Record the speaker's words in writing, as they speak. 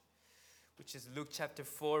which is Luke chapter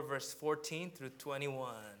 4, verse 14 through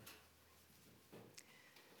 21.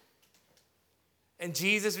 And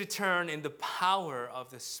Jesus returned in the power of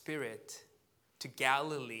the Spirit to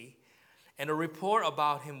Galilee, and a report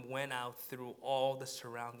about him went out through all the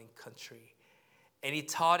surrounding country. And he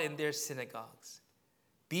taught in their synagogues,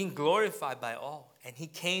 being glorified by all. And he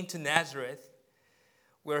came to Nazareth,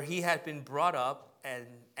 where he had been brought up, and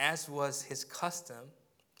as was his custom,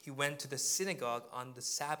 he went to the synagogue on the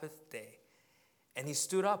Sabbath day, and he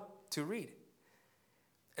stood up to read.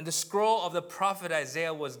 And the scroll of the prophet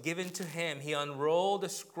Isaiah was given to him. He unrolled the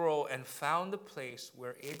scroll and found the place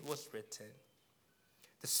where it was written,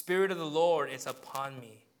 "The Spirit of the Lord is upon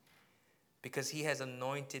me, because he has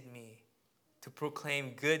anointed me to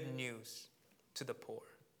proclaim good news to the poor.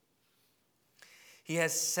 He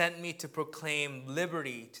has sent me to proclaim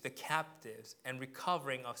liberty to the captives and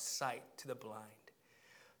recovering of sight to the blind,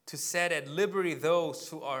 to set at liberty those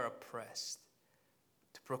who are oppressed,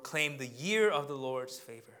 to proclaim the year of the Lord's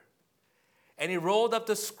favor." And he rolled up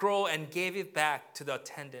the scroll and gave it back to the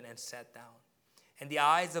attendant and sat down. And the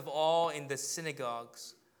eyes of all in the synagogue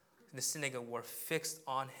were fixed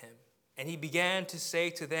on him. And he began to say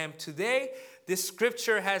to them, "Today this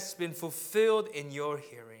scripture has been fulfilled in your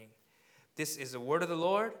hearing." This is the word of the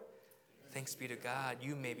Lord. Thanks be to God.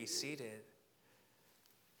 You may be seated.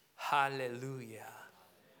 Hallelujah.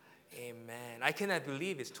 Amen. I cannot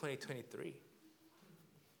believe it's 2023.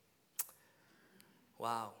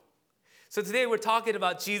 Wow. So today we're talking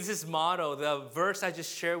about Jesus' motto. The verse I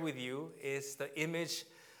just shared with you is the image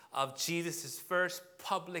of Jesus' first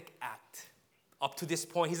public act. Up to this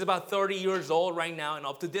point, he's about 30 years old right now, and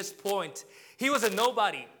up to this point, he was a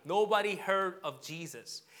nobody. Nobody heard of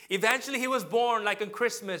Jesus. Eventually, he was born like on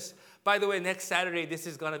Christmas. By the way, next Saturday, this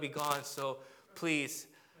is going to be gone, so please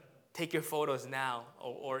take your photos now,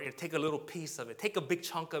 or take a little piece of it. Take a big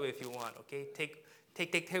chunk of it if you want, okay? Take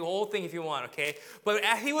the whole thing if you want, okay? But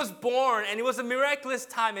he was born, and it was a miraculous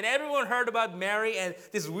time, and everyone heard about Mary and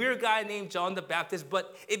this weird guy named John the Baptist,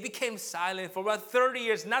 but it became silent. For about 30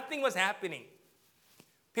 years, nothing was happening.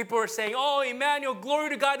 People were saying, "Oh, Emmanuel, glory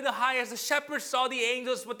to God in the highest." The shepherds saw the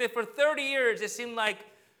angels, but for 30 years, it seemed like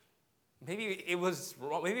maybe it was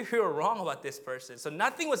wrong. Maybe we were wrong about this person. So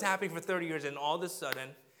nothing was happening for 30 years, and all of a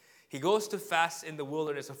sudden, he goes to fast in the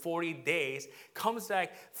wilderness for 40 days, comes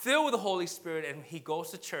back filled with the Holy Spirit, and he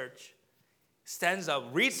goes to church, stands up,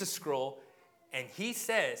 reads the scroll, and he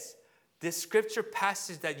says, "This scripture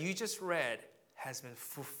passage that you just read has been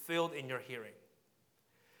fulfilled in your hearing."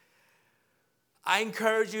 I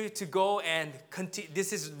encourage you to go and continue.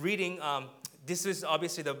 This is reading, this is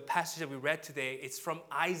obviously the passage that we read today. It's from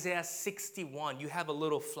Isaiah 61. You have a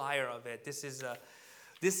little flyer of it. This is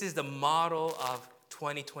the model of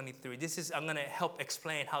 2023. I'm going to help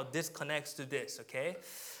explain how this connects to this, okay?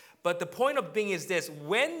 But the point of being is this.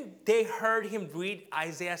 When they heard him read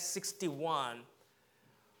Isaiah 61,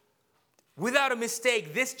 without a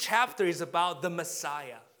mistake, this chapter is about the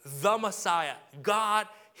Messiah, God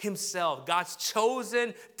himself, God's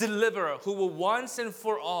chosen deliverer who will once and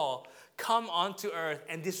for all come onto earth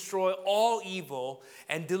and destroy all evil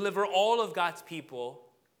and deliver all of God's people.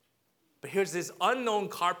 But here's this unknown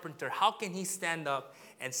carpenter. How can he stand up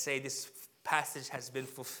and say this passage has been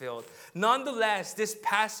fulfilled? Nonetheless, this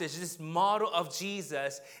passage, this model of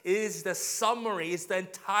Jesus is the summary, it's the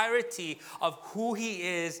entirety of who he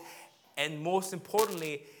is. And most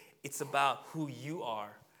importantly, it's about who you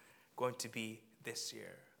are going to be this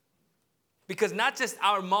year. Because not just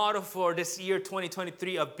our motto for this year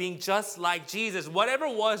 2023 of being just like Jesus, whatever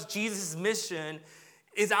was Jesus' mission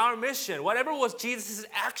is our mission. Whatever was Jesus'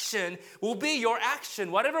 action will be your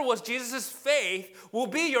action. Whatever was Jesus' faith will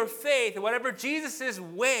be your faith. Whatever Jesus'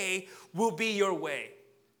 way will be your way.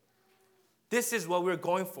 This is what we're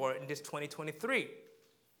going for in this 2023.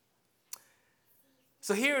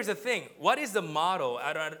 So here's the thing. What is the motto?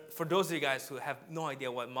 For those of you guys who have no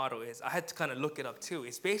idea what motto is, I had to kind of look it up too.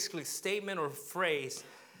 It's basically a statement or phrase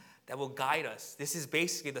that will guide us. This is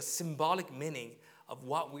basically the symbolic meaning of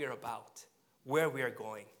what we are about, where we are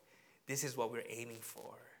going. This is what we're aiming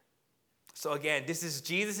for. So again, this is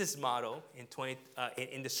Jesus' motto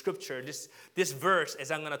in the scripture. This verse, as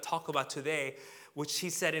I'm going to talk about today, which he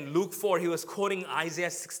said in Luke 4, he was quoting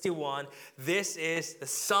Isaiah 61. This is the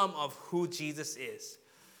sum of who Jesus is.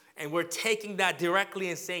 And we're taking that directly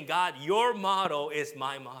and saying, God, your motto is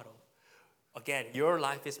my motto. Again, your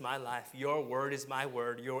life is my life. Your word is my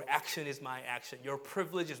word. Your action is my action. Your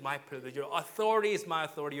privilege is my privilege. Your authority is my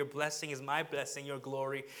authority. Your blessing is my blessing. Your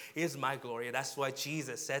glory is my glory. That's why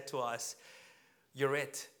Jesus said to us, you're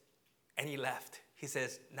it. And he left. He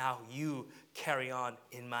says, now you carry on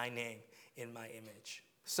in my name, in my image.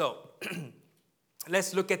 So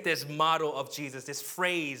let's look at this model of Jesus, this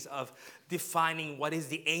phrase of defining what is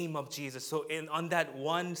the aim of Jesus. So on that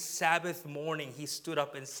one Sabbath morning, he stood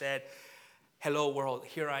up and said, hello world,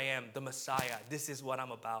 here I am, the Messiah. This is what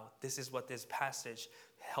I'm about. This is what this passage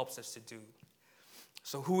helps us to do.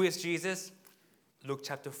 So who is Jesus? Luke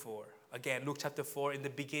chapter 4. Again, Luke chapter 4, in the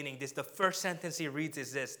beginning, the first sentence he reads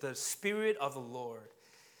is this: the Spirit of the Lord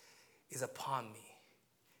is upon me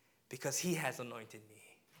because he has anointed me.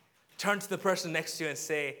 Turn to the person next to you and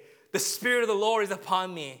say, the Spirit of the Lord is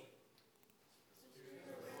upon me.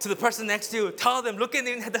 To the person next to you, tell them, look at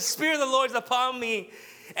them, the Spirit of the Lord is upon me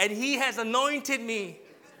and he has anointed me.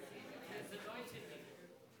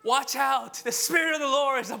 Watch out, the Spirit of the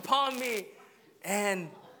Lord is upon me and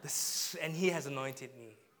he has anointed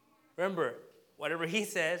me. Remember, whatever he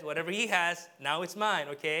says, whatever he has, now it's mine,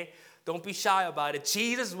 okay? Don't be shy about it.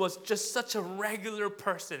 Jesus was just such a regular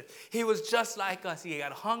person. He was just like us. He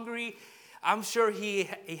got hungry. I'm sure he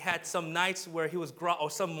had some nights where he was, or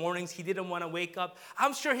some mornings he didn't want to wake up.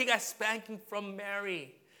 I'm sure he got spanking from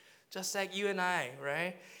Mary, just like you and I,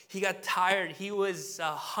 right? He got tired. He was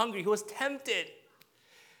hungry. He was tempted.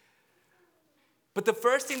 But the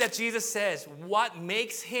first thing that Jesus says, what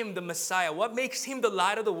makes him the Messiah, what makes him the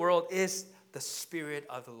light of the world, is the Spirit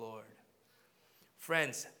of the Lord.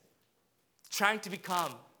 Friends, learn to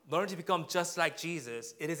become just like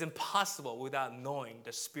Jesus, it is impossible without knowing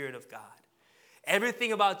the Spirit of God.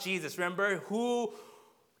 Everything about Jesus, remember, who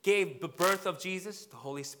gave the birth of Jesus? The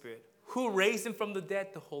Holy Spirit. Who raised him from the dead?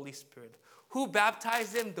 The Holy Spirit. Who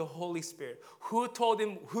baptized him? The Holy Spirit. Who told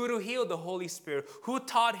him who to heal? The Holy Spirit. Who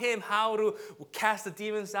taught him how to cast the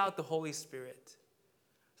demons out? The Holy Spirit.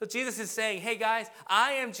 So Jesus is saying, hey guys,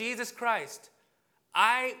 I am Jesus Christ.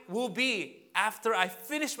 I will be, after I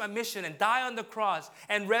finish my mission and die on the cross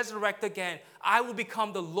and resurrect again, I will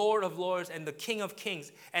become the Lord of Lords and the King of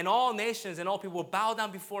Kings. And all nations and all people will bow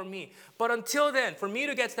down before me. But until then, for me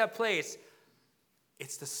to get to that place,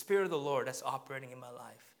 it's the Spirit of the Lord that's operating in my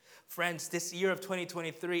life. Friends, this year of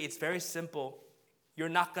 2023, it's very simple. You're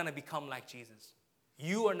not going to become like Jesus.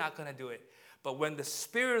 You are not going to do it. But when the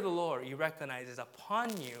Spirit of the Lord, you recognize, is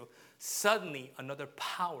upon you, suddenly another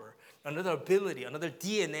power, another ability, another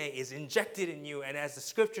DNA is injected in you. And as the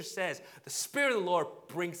scripture says, the Spirit of the Lord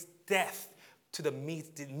brings death to the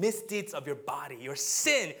misdeeds of your body. Your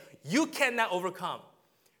sin, you cannot overcome.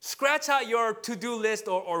 Scratch out your to-do list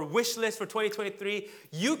or wish list for 2023.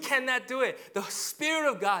 You cannot do it. The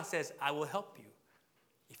Spirit of God says, I will help you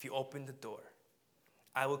if you open the door.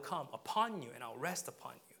 I will come upon you and I'll rest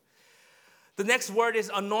upon you. The next word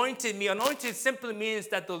is anointed me. Anointed simply means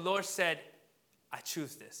that the Lord said, I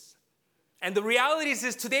choose this. And the reality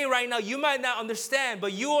is today, right now, you might not understand,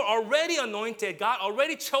 but you are already anointed. God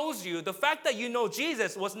already chose you. The fact that you know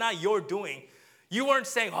Jesus was not your doing. You weren't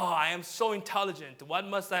saying, oh, I am so intelligent. What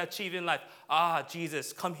must I achieve in life?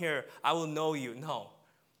 Jesus, come here. I will know you. No.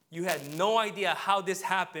 You had no idea how this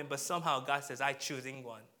happened, but somehow God says, I choose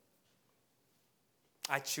Ingwan.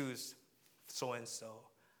 I choose so-and-so.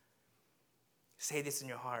 Say this in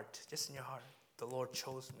your heart, just in your heart. The Lord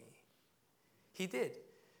chose me. He did.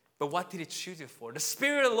 But what did he choose you for? The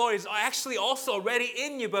Spirit of the Lord is actually also already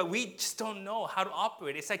in you, but we just don't know how to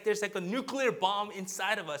operate. It's like there's like a nuclear bomb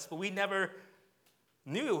inside of us, but we never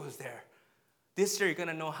knew it was there. This year, you're going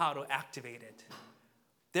to know how to activate it.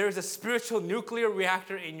 There is a spiritual nuclear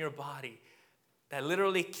reactor in your body that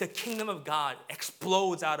literally the kingdom of God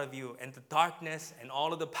explodes out of you, and the darkness and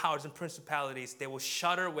all of the powers and principalities, they will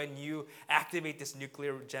shudder when you activate this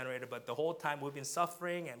nuclear generator. But the whole time we've been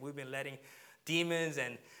suffering and we've been letting demons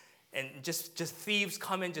and just thieves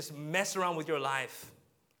come and just mess around with your life.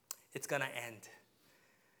 It's going to end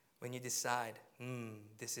when you decide,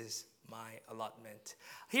 this is my allotment.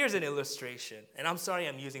 Here's an illustration, and I'm sorry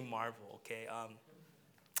I'm using Marvel, okay?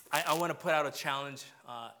 I want to put out a challenge.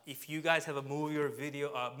 If you guys have a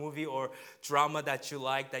movie or drama that you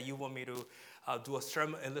like, that you want me to do a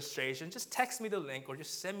sermon illustration, just text me the link or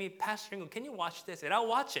just send me, Pastor Ingo, can you watch this? And I'll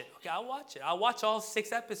watch it. Okay, I'll watch it. I'll watch all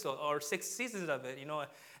 6 episodes or 6 seasons of it,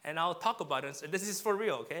 and I'll talk about it. So this is for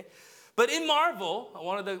real, okay? But in Marvel,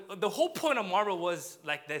 one of the whole point of Marvel was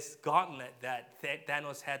like this gauntlet that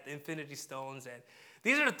Thanos had, the Infinity Stones, and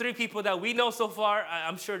these are the 3 people that we know so far.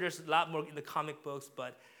 I'm sure there's a lot more in the comic books,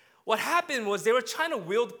 but what happened was they were trying to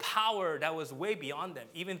wield power that was way beyond them.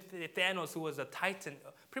 Even Thanos, who was a titan,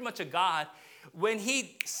 pretty much a god, when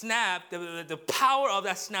he snapped, the power of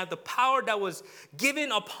that snap, the power that was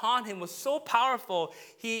given upon him was so powerful,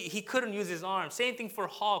 he couldn't use his arm. Same thing for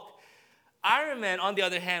Hulk. Iron Man, on the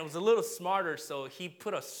other hand, was a little smarter, so he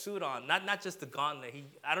put a suit on, not just the gauntlet.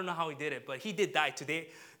 I don't know how he did it, but he did die today.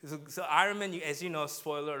 So Iron Man, as you know,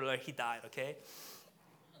 spoiler alert, he died, okay?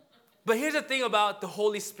 But here's the thing about the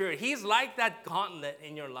Holy Spirit. He's like that gauntlet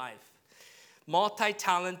in your life.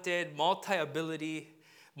 Multi-talented, multi-ability,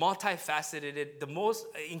 multifaceted, the most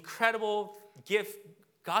incredible gift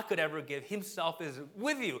God could ever give himself is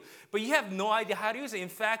with you. But you have no idea how to use it. In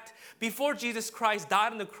fact, before Jesus Christ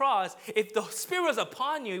died on the cross, if the Spirit was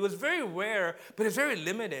upon you, it was very rare, but it's very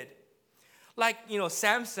limited. Like,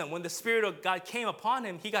 Samson, when the Spirit of God came upon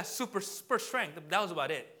him, he got super strength. That was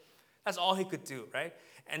about it. That's all he could do, right?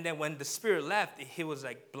 And then when the Spirit left, he was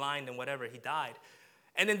like blind and whatever, he died.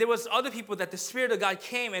 And then there was other people that the Spirit of God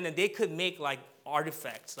came and then they could make like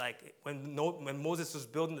artifacts. Like when Moses was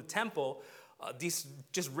building the temple, these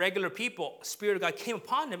just regular people, Spirit of God came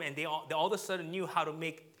upon them and they all of a sudden knew how to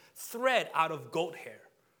make thread out of goat hair.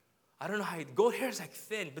 I don't know how, goat hair is like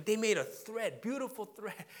thin, but they made a thread, beautiful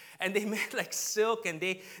thread. And they made like silk and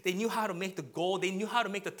they knew how to make the gold. They knew how to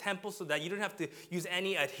make the temple so that you didn't have to use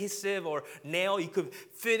any adhesive or nail. You could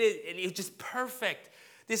fit it and it was just perfect.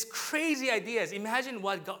 These crazy ideas. Imagine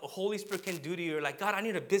what the Holy Spirit can do to you. You're like, God, I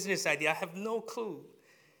need a business idea. I have no clue.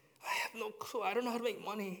 I don't know how to make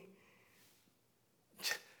money.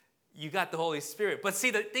 You got the Holy Spirit. But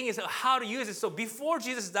see, the thing is how to use it. So before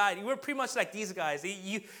Jesus died, you were pretty much like these guys.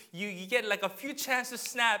 You get like a few chances to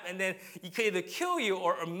snap, and then you can either kill you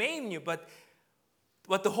or maim you. But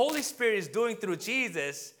what the Holy Spirit is doing through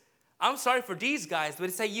Jesus, I'm sorry for these guys, but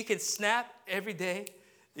it's like you can snap every day.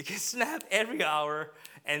 You can snap every hour,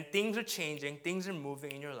 and things are changing. Things are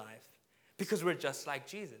moving in your life because we're just like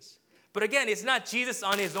Jesus. But again, it's not Jesus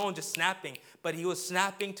on his own just snapping, but he was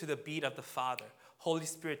snapping to the beat of the Father. Holy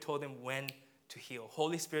Spirit told him when to heal.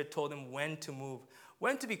 Holy Spirit told him when to move,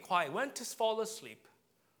 when to be quiet, when to fall asleep.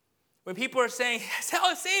 When people are saying,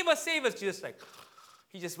 save us, Jesus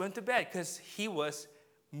he just went to bed because he was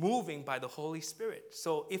moving by the Holy Spirit.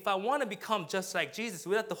 So if I want to become just like Jesus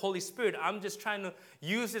without the Holy Spirit, I'm just trying to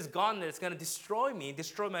use this gauntlet. It's going to destroy me,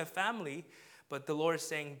 destroy my family. But the Lord is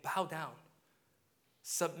saying, bow down.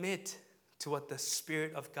 Submit to what the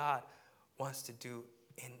Spirit of God wants to do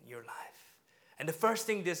in your life. And the first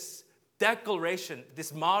thing this declaration,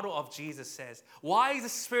 this model of Jesus says, why is the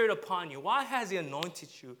Spirit upon you? Why has he anointed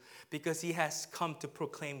you? Because he has come to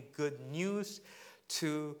proclaim good news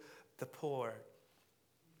to the poor.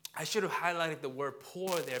 I should have highlighted the word poor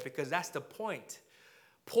there because that's the point.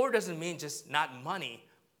 Poor doesn't mean just not money,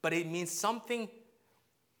 but it means something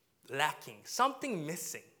lacking, something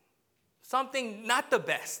missing, something not the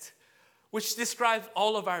best, which describes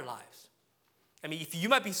all of our lives. I mean, if you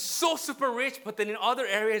might be so super rich, but then in other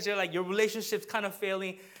areas, you're like your relationship's kind of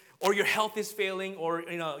failing, or your health is failing, or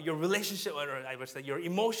your relationship, or I would say your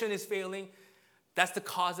emotion is failing. That's the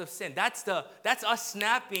cause of sin. That's us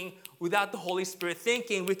snapping without the Holy Spirit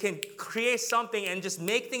thinking. We can create something and just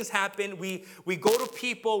make things happen. We go to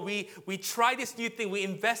people. We try this new thing. We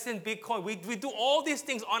invest in Bitcoin. We do all these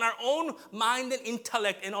things on our own mind and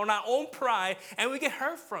intellect and on our own pride, and we get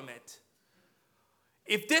hurt from it.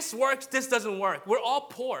 If this works, this doesn't work. We're all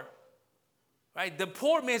poor, right? The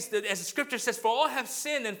poor means that, as the scripture says, for all have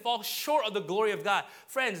sinned and fall short of the glory of God.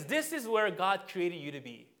 Friends, this is where God created you to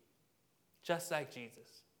be, just like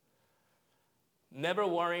Jesus. Never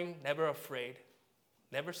worrying, never afraid,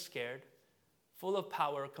 never scared, full of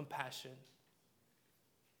power, compassion,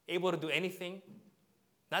 able to do anything,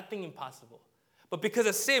 nothing impossible. But because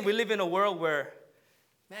of sin, we live in a world where,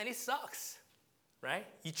 man, it sucks. Right?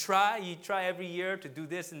 You try every year to do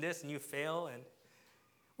this, and you fail, and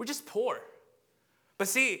we're just poor. But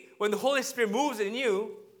see, when the Holy Spirit moves in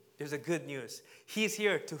you, there's a good news. He's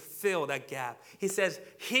here to fill that gap. He says,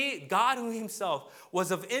 God who himself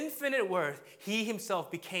was of infinite worth, he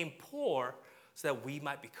himself became poor so that we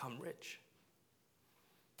might become rich.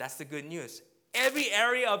 That's the good news. Every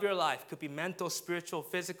area of your life could be mental, spiritual,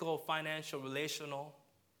 physical, financial, relational,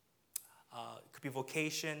 it could be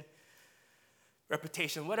vocation,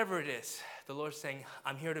 reputation, whatever it is, the Lord's saying,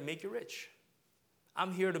 I'm here to make you rich.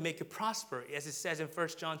 I'm here to make you prosper. As it says in 1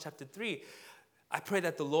 John chapter 3, I pray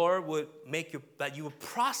that the Lord would make you, that you would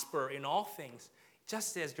prosper in all things,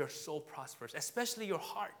 just as your soul prospers, especially your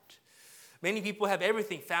heart. Many people have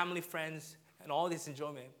everything, family, friends, and all this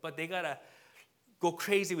enjoyment, but they got to go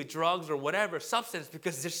crazy with drugs or whatever, substance,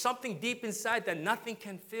 because there's something deep inside that nothing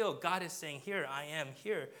can fill. God is saying, here, I am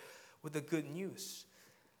here with the good news.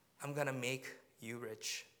 I'm going to make you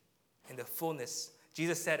rich in the fullness.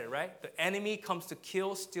 Jesus said it, right? The enemy comes to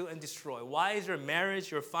kill, steal, and destroy. Why is your marriage,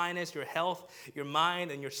 your finance, your health, your mind,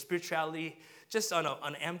 and your spirituality just on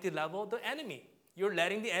an empty level? The enemy. You're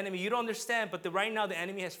letting the enemy, you don't understand, but right now the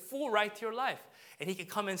enemy has full right to your life. And he can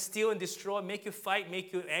come and steal and destroy, make you fight,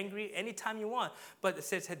 make you angry anytime you want. But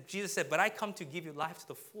Jesus said, but I come to give you life to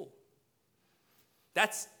the full.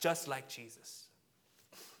 That's just like Jesus.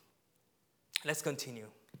 Let's continue.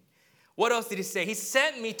 What else did he say? He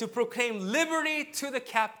sent me to proclaim liberty to the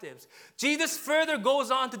captives. Jesus further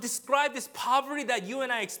goes on to describe this poverty that you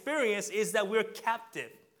and I experience is that we're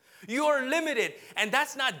captive. You are limited. And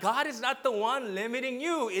that's not, God is not the one limiting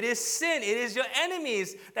you. It is sin. It is your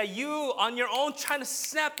enemies that you on your own trying to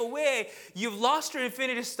snap away. You've lost your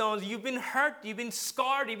infinity stones. You've been hurt. You've been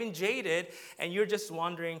scarred. You've been jaded. And you're just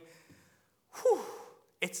wondering,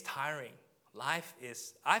 it's tiring. Life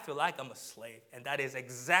is, I feel like I'm a slave. And that is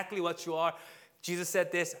exactly what you are. Jesus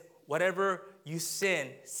said this, whatever you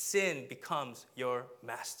sin becomes your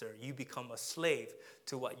master. You become a slave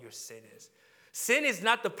to what your sin is. Sin is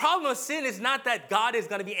not, the problem of sin is not that God is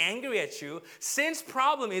going to be angry at you. Sin's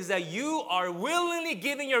problem is that you are willingly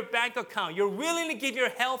giving your bank account. You're willing to give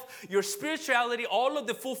your health, your spirituality, all of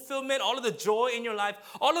the fulfillment, all of the joy in your life,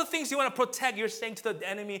 all of the things you want to protect. You're saying to the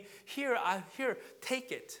enemy, here,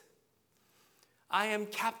 take it. I am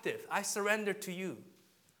captive. I surrender to you,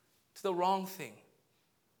 to the wrong thing.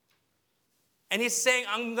 And he's saying,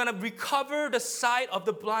 I'm going to recover the sight of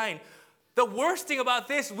the blind. The worst thing about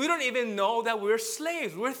this, we don't even know that we're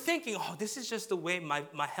slaves. We're thinking, oh, this is just the way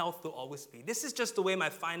my health will always be. This is just the way my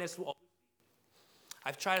finance will always be.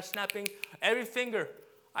 I've tried snapping every finger.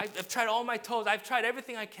 I've tried all my toes. I've tried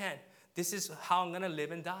everything I can. This is how I'm going to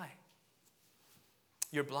live and die.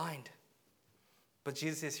 You're blind. But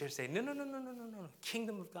Jesus is here saying, no.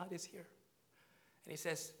 Kingdom of God is here. And he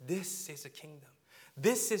says, this is a kingdom.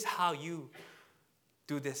 This is how you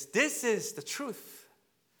do this. This is the truth.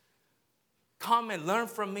 Come and learn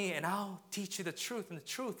from me, and I'll teach you the truth, and the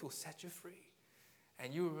truth will set you free.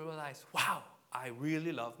 And you will realize, wow, I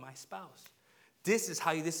really love my spouse. This is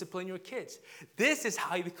how you discipline your kids. This is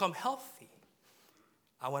how you become healthy.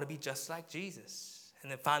 I want to be just like Jesus.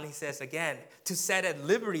 And then finally he says again, to set at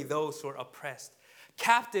liberty those who are oppressed.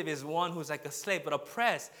 Captive is one who's like a slave, but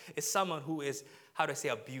oppressed is someone who is,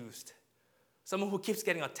 abused. Someone who keeps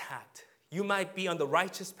getting attacked. You might be on the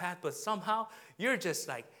righteous path, but somehow you're just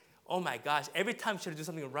like, oh my gosh, every time you try to do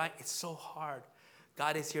something right, it's so hard.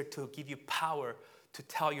 God is here to give you power to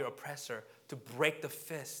tell your oppressor, to break the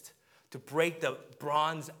fist, to break the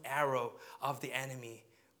bronze arrow of the enemy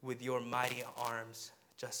with your mighty arms,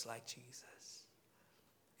 just like Jesus.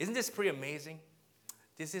 Isn't this pretty amazing?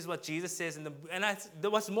 This is what Jesus says.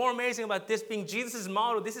 What's more amazing about this being Jesus'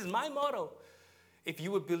 motto, this is my motto, if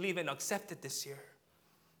you would believe and accept it this year.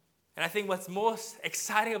 And I think what's most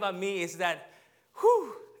exciting about me is that,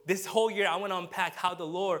 this whole year I want to unpack how the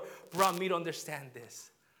Lord brought me to understand this.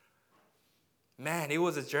 Man, it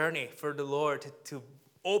was a journey for the Lord to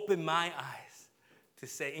open my eyes to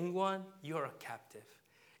say, Ingwan, you are a captive.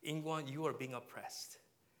 Ingwan, you are being oppressed.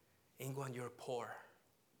 Ingwan, you're poor.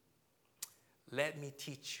 Let me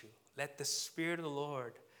teach you. Let the Spirit of the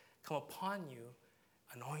Lord come upon you,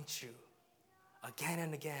 anoint you again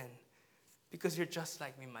and again, because you're just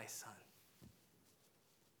like me, my son.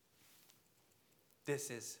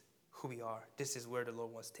 This is who we are. This is where the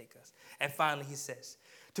Lord wants to take us. And finally, he says,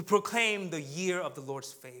 to proclaim the year of the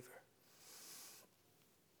Lord's favor.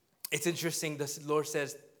 It's interesting, the Lord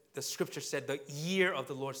says, the scripture said the year of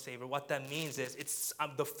the Lord's favor. What that means is,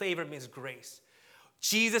 the favor means grace.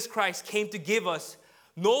 Jesus Christ came to give us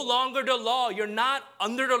no longer the law. You're not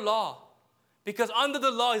under the law. Because under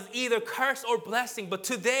the law is either curse or blessing. But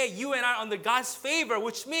today, you and I are under God's favor,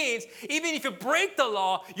 which means even if you break the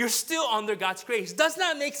law, you're still under God's grace. Does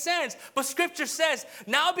not make sense. But Scripture says,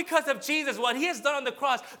 now because of Jesus, what He has done on the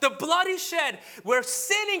cross, the blood He shed, where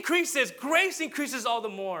sin increases, grace increases all the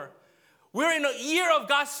more. We're in a year of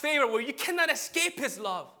God's favor where you cannot escape His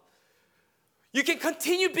love. You can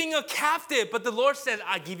continue being a captive, but the Lord says,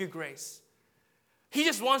 I give you grace. He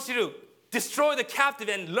just wants you to destroy the captive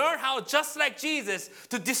and learn how, just like Jesus,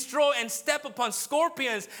 to destroy and step upon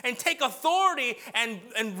scorpions and take authority and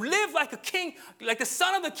live like a king, like the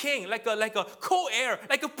son of the king, like a co-heir,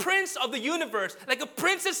 like a prince of the universe, like a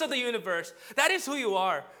princess of the universe. That is who you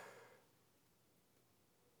are.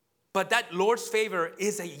 But that Lord's favor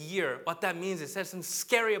is a year. What that means is there's something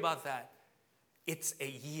scary about that. It's a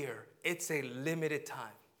year. It's a limited time.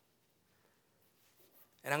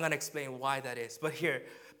 And I'm going to explain why that is. But here,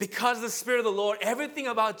 because of the Spirit of the Lord, everything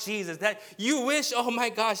about Jesus that you wish, oh my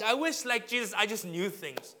gosh, I wish like Jesus, I just knew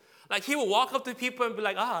things. Like He will walk up to people and be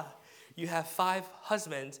like, you have 5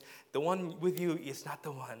 husbands. The one with you is not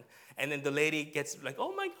the one. And then the lady gets like,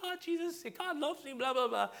 oh my God, Jesus, God loves me, blah, blah,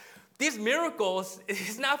 blah. These miracles,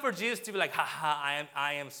 it's not for Jesus to be like,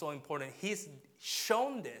 I am so important. He's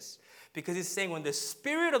shown this Because he's saying when the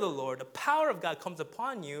Spirit of the Lord, the power of God comes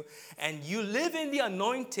upon you, and you live in the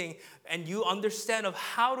anointing, and you understand of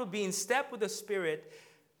how to be in step with the Spirit,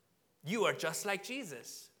 you are just like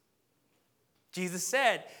Jesus. Jesus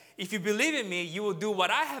said, if you believe in me, you will do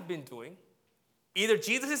what I have been doing. Either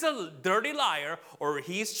Jesus is a dirty liar or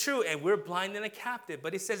he's true and we're blind and a captive.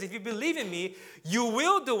 But he says, if you believe in me, you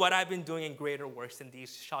will do what I've been doing, and greater works than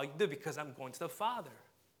these shall you do, because I'm going to the Father.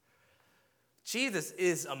 Jesus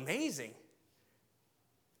is amazing.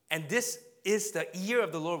 And this is the year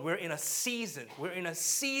of the Lord. We're in a season. We're in a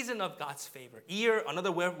season of God's favor. Year,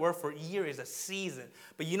 another word for year is a season.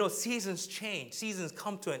 But you know, seasons change. Seasons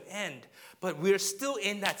come to an end. But we're still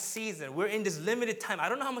in that season. We're in this limited time. I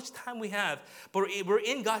don't know how much time we have, but we're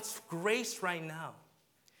in God's grace right now.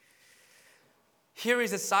 Here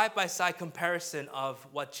is a side-by-side comparison of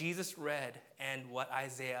what Jesus read and what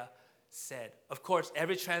Isaiah said. Of course,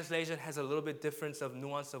 every translation has a little bit difference of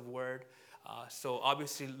nuance of word. So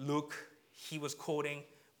obviously Luke, he was quoting,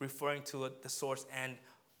 referring to the source, and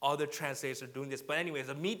other translators are doing this. But anyways,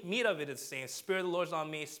 the meat of it is the same. Spirit of the Lord is on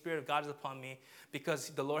me. Spirit of God is upon me. Because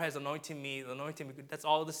the Lord has anointed me. That's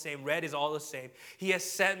all the same. Red is all the same. He has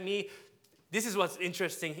sent me. This is what's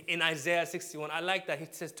interesting in Isaiah 61. I like that. He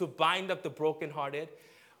says to bind up the brokenhearted.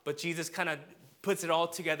 But Jesus kind of puts it all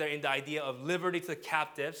together in the idea of liberty to the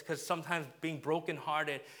captives. Because sometimes being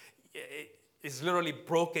brokenhearted is literally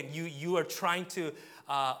broken. You are trying to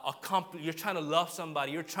accomplish, you're trying to love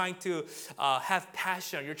somebody, you're trying to have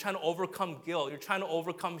passion, you're trying to overcome guilt, you're trying to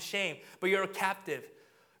overcome shame, but you're a captive.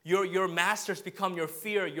 Your masters become your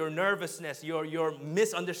fear, your nervousness, your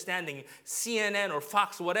misunderstanding. CNN or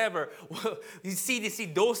Fox, whatever. You see,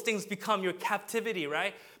 those things become your captivity,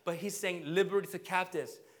 right? But he's saying liberty to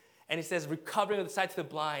captives. And he says recovering of the sight to the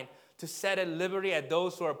blind, to set at liberty at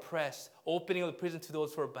those who are oppressed, opening of the prison to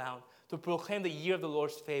those who are bound, to proclaim the year of the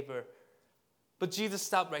Lord's favor. But Jesus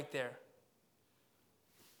stopped right there.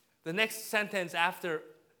 The next sentence after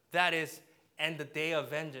that is, and the day of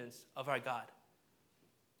vengeance of our God.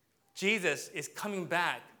 Jesus is coming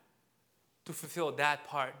back to fulfill that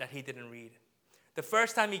part that he didn't read. The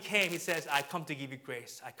first time he came, he says, I come to give you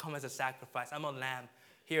grace. I come as a sacrifice. I'm a lamb.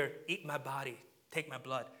 Here, eat my body. Take my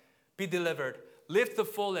blood. Be delivered. Live to the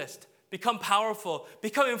fullest. Become powerful.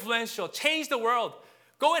 Become influential. Change the world.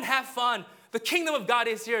 Go and have fun. The kingdom of God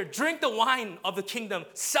is here. Drink the wine of the kingdom.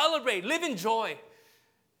 Celebrate. Live in joy.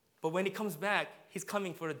 But when he comes back, he's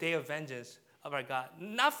coming for the day of vengeance of our God.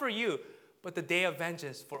 Not for you, but the day of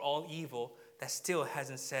vengeance for all evil that still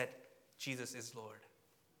hasn't said Jesus is Lord.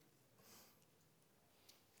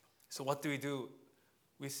 So what do?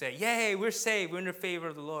 We say, yay, we're saved. We're in the favor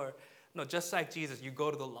of the Lord. No, just like Jesus, you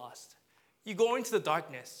go to the lost. You go into the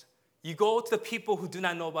darkness. You go to the people who do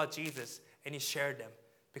not know about Jesus, and you share them.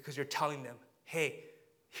 Because you're telling them, hey,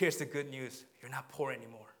 here's the good news. You're not poor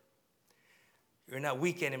anymore. You're not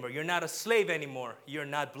weak anymore. You're not a slave anymore. You're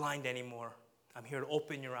not blind anymore. I'm here to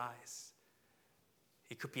open your eyes.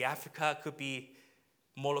 It could be Africa. It could be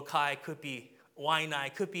Molokai. It could be Waianae.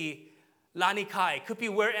 It could be Lanikai. It could be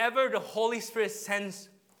wherever the Holy Spirit sends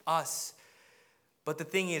us. But the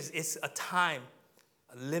thing is, it's a time.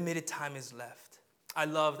 A limited time is left. I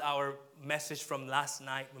loved our message from last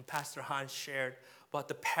night when Pastor Hans shared about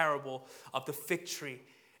the parable of the fig tree.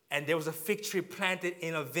 And there was a fig tree planted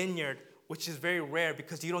in a vineyard, which is very rare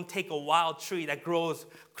because you don't take a wild tree that grows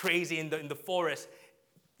crazy in the forest.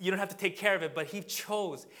 You don't have to take care of it, but he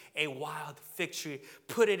chose a wild fig tree,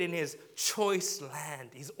 put it in his choice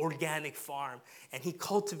land, his organic farm, and he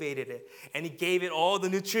cultivated it, and he gave it all the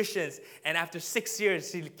nutritions. And after 6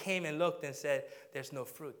 years, he came and looked and said, there's no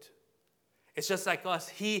fruit. It's just like us.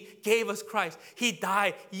 He gave us Christ. He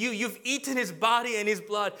died. You've eaten his body and his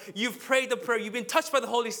blood. You've prayed the prayer. You've been touched by the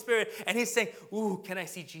Holy Spirit. And he's saying, ooh, can I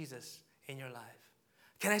see Jesus in your life?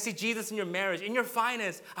 Can I see Jesus in your marriage, in your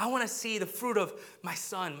finance? I want to see the fruit of my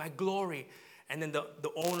son, my glory. And then the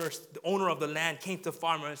owner of the land came to the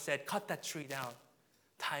farmer and said, cut that tree down.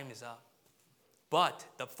 Time is up. But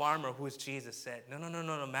the farmer, who is Jesus, said, no,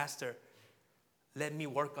 master. Let me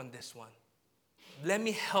work on this one. Let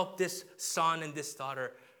me help this son and this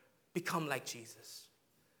daughter become like Jesus.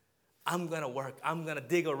 I'm going to work. I'm going to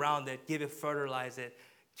dig around it, give it, fertilize it,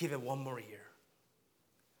 give it one more year.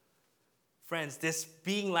 Friends, this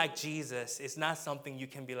being like Jesus is not something you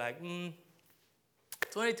can be like,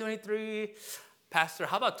 2023, Pastor,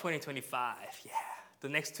 how about 2025? Yeah, the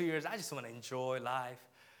next 2 years, I just want to enjoy life.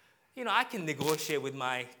 I can negotiate with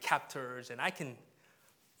my captors, and I can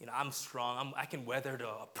I'm strong. I can weather the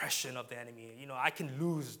oppression of the enemy. I can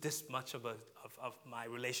lose this much of my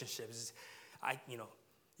relationships.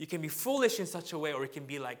 You can be foolish in such a way, or it can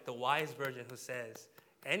be like the wise virgin who says,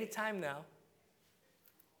 Anytime now.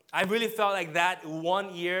 I really felt like that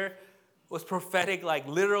 1 year was prophetic, like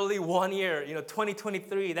literally 1 year.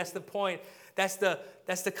 2023, that's the point. That's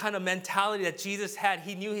the kind of mentality that Jesus had.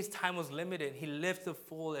 He knew his time was limited. He lived the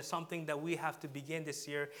full. There's something that we have to begin this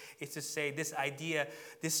year is to say this idea,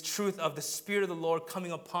 this truth of the Spirit of the Lord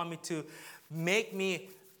coming upon me to make me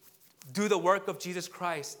do the work of Jesus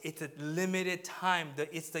Christ. It's a limited time.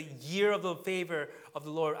 It's the year of the favor of the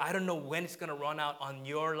Lord. I don't know when it's going to run out on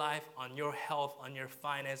your life, on your health, on your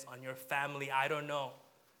finance, on your family. I don't know.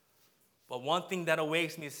 But one thing that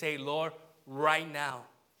awakes me to say, Lord, right now,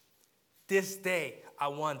 this day, I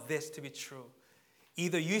want this to be true.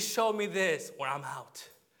 Either you show me this or I'm out.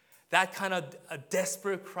 That kind of a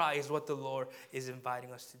desperate cry is what the Lord is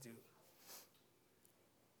inviting us to do.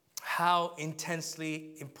 How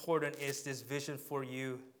intensely important is this vision for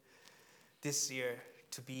you this year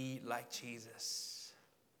to be like Jesus?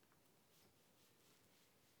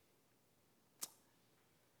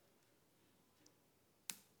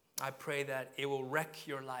 I pray that it will wreck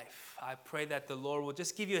your life. I pray that the Lord will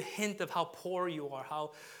just give you a hint of how poor you are,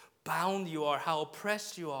 how bound you are, how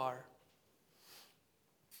oppressed you are,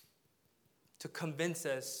 to convince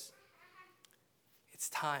us it's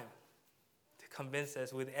time. Convince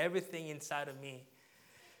us with everything inside of me,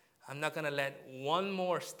 I'm not going to let one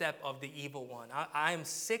more step of the evil one. I am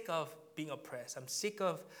sick of being oppressed. I'm sick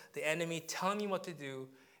of the enemy telling me what to do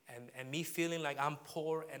and me feeling like I'm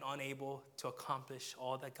poor and unable to accomplish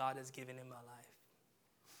all that God has given in my life.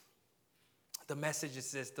 The message is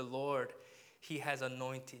this: the Lord, he has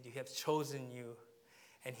anointed you, he has chosen you,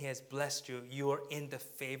 and he has blessed you. You are in the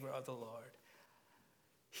favor of the Lord.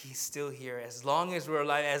 He's still here. As long as we're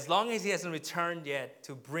alive, as long as he hasn't returned yet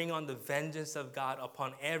to bring on the vengeance of God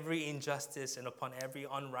upon every injustice and upon every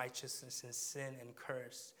unrighteousness and sin and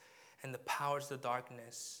curse and the powers of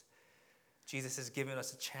darkness, Jesus has given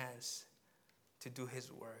us a chance to do his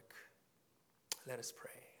work. Let us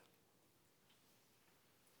pray.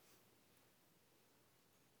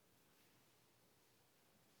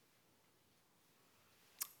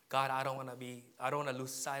 God, I don't want to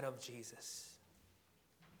lose sight of Jesus.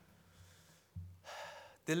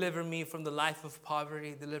 Deliver me from the life of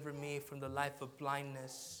poverty. Deliver me from the life of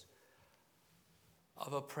blindness,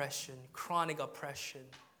 of oppression, chronic oppression,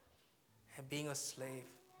 and being a slave,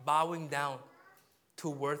 bowing down to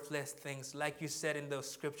worthless things. Like you said in the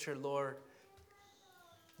scripture, Lord,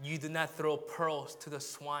 you do not throw pearls to the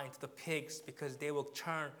swine, to the pigs, because they will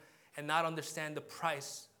turn and not understand the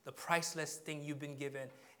priceless thing you've been given,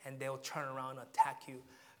 and they'll turn around and attack you.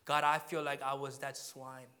 God, I feel like I was that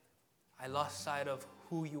swine. I lost sight of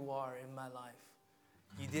who you are in my life.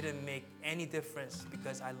 You didn't make any difference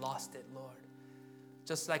because I lost it, Lord.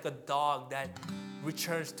 Just like a dog that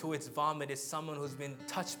returns to its vomit is someone who's been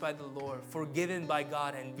touched by the Lord, forgiven by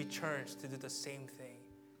God, and returns to do the same thing.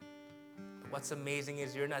 But what's amazing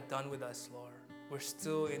is you're not done with us, Lord. We're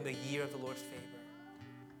still in the year of the Lord's favor.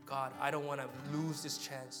 God, I don't want to lose this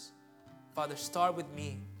chance. Father, start with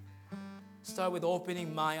me. Start with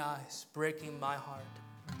opening my eyes, breaking my heart.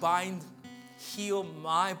 Heal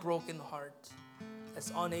my broken heart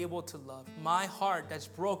that's unable to love. My heart that's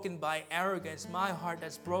broken by arrogance. My heart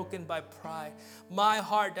that's broken by pride. My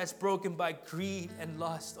heart that's broken by greed and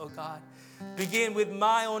lust, oh God. Begin with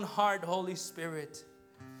my own heart, Holy Spirit,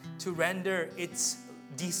 to render its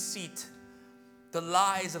deceit, the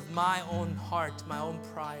lies of my own heart, my own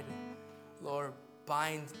pride. Lord,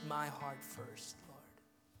 bind my heart first, Lord.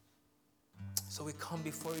 So we come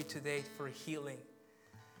before you today for healing.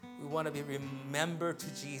 We want to be remembered to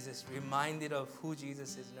Jesus, reminded of who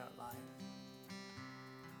Jesus is in our life.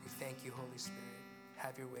 We thank you, Holy Spirit.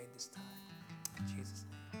 Have your way in this time. In Jesus'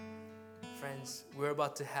 name. Friends, we're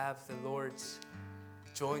about to have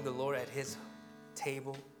join the Lord at his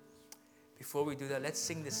table. Before we do that, let's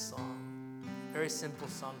sing this song. Very simple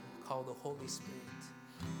song called the Holy Spirit.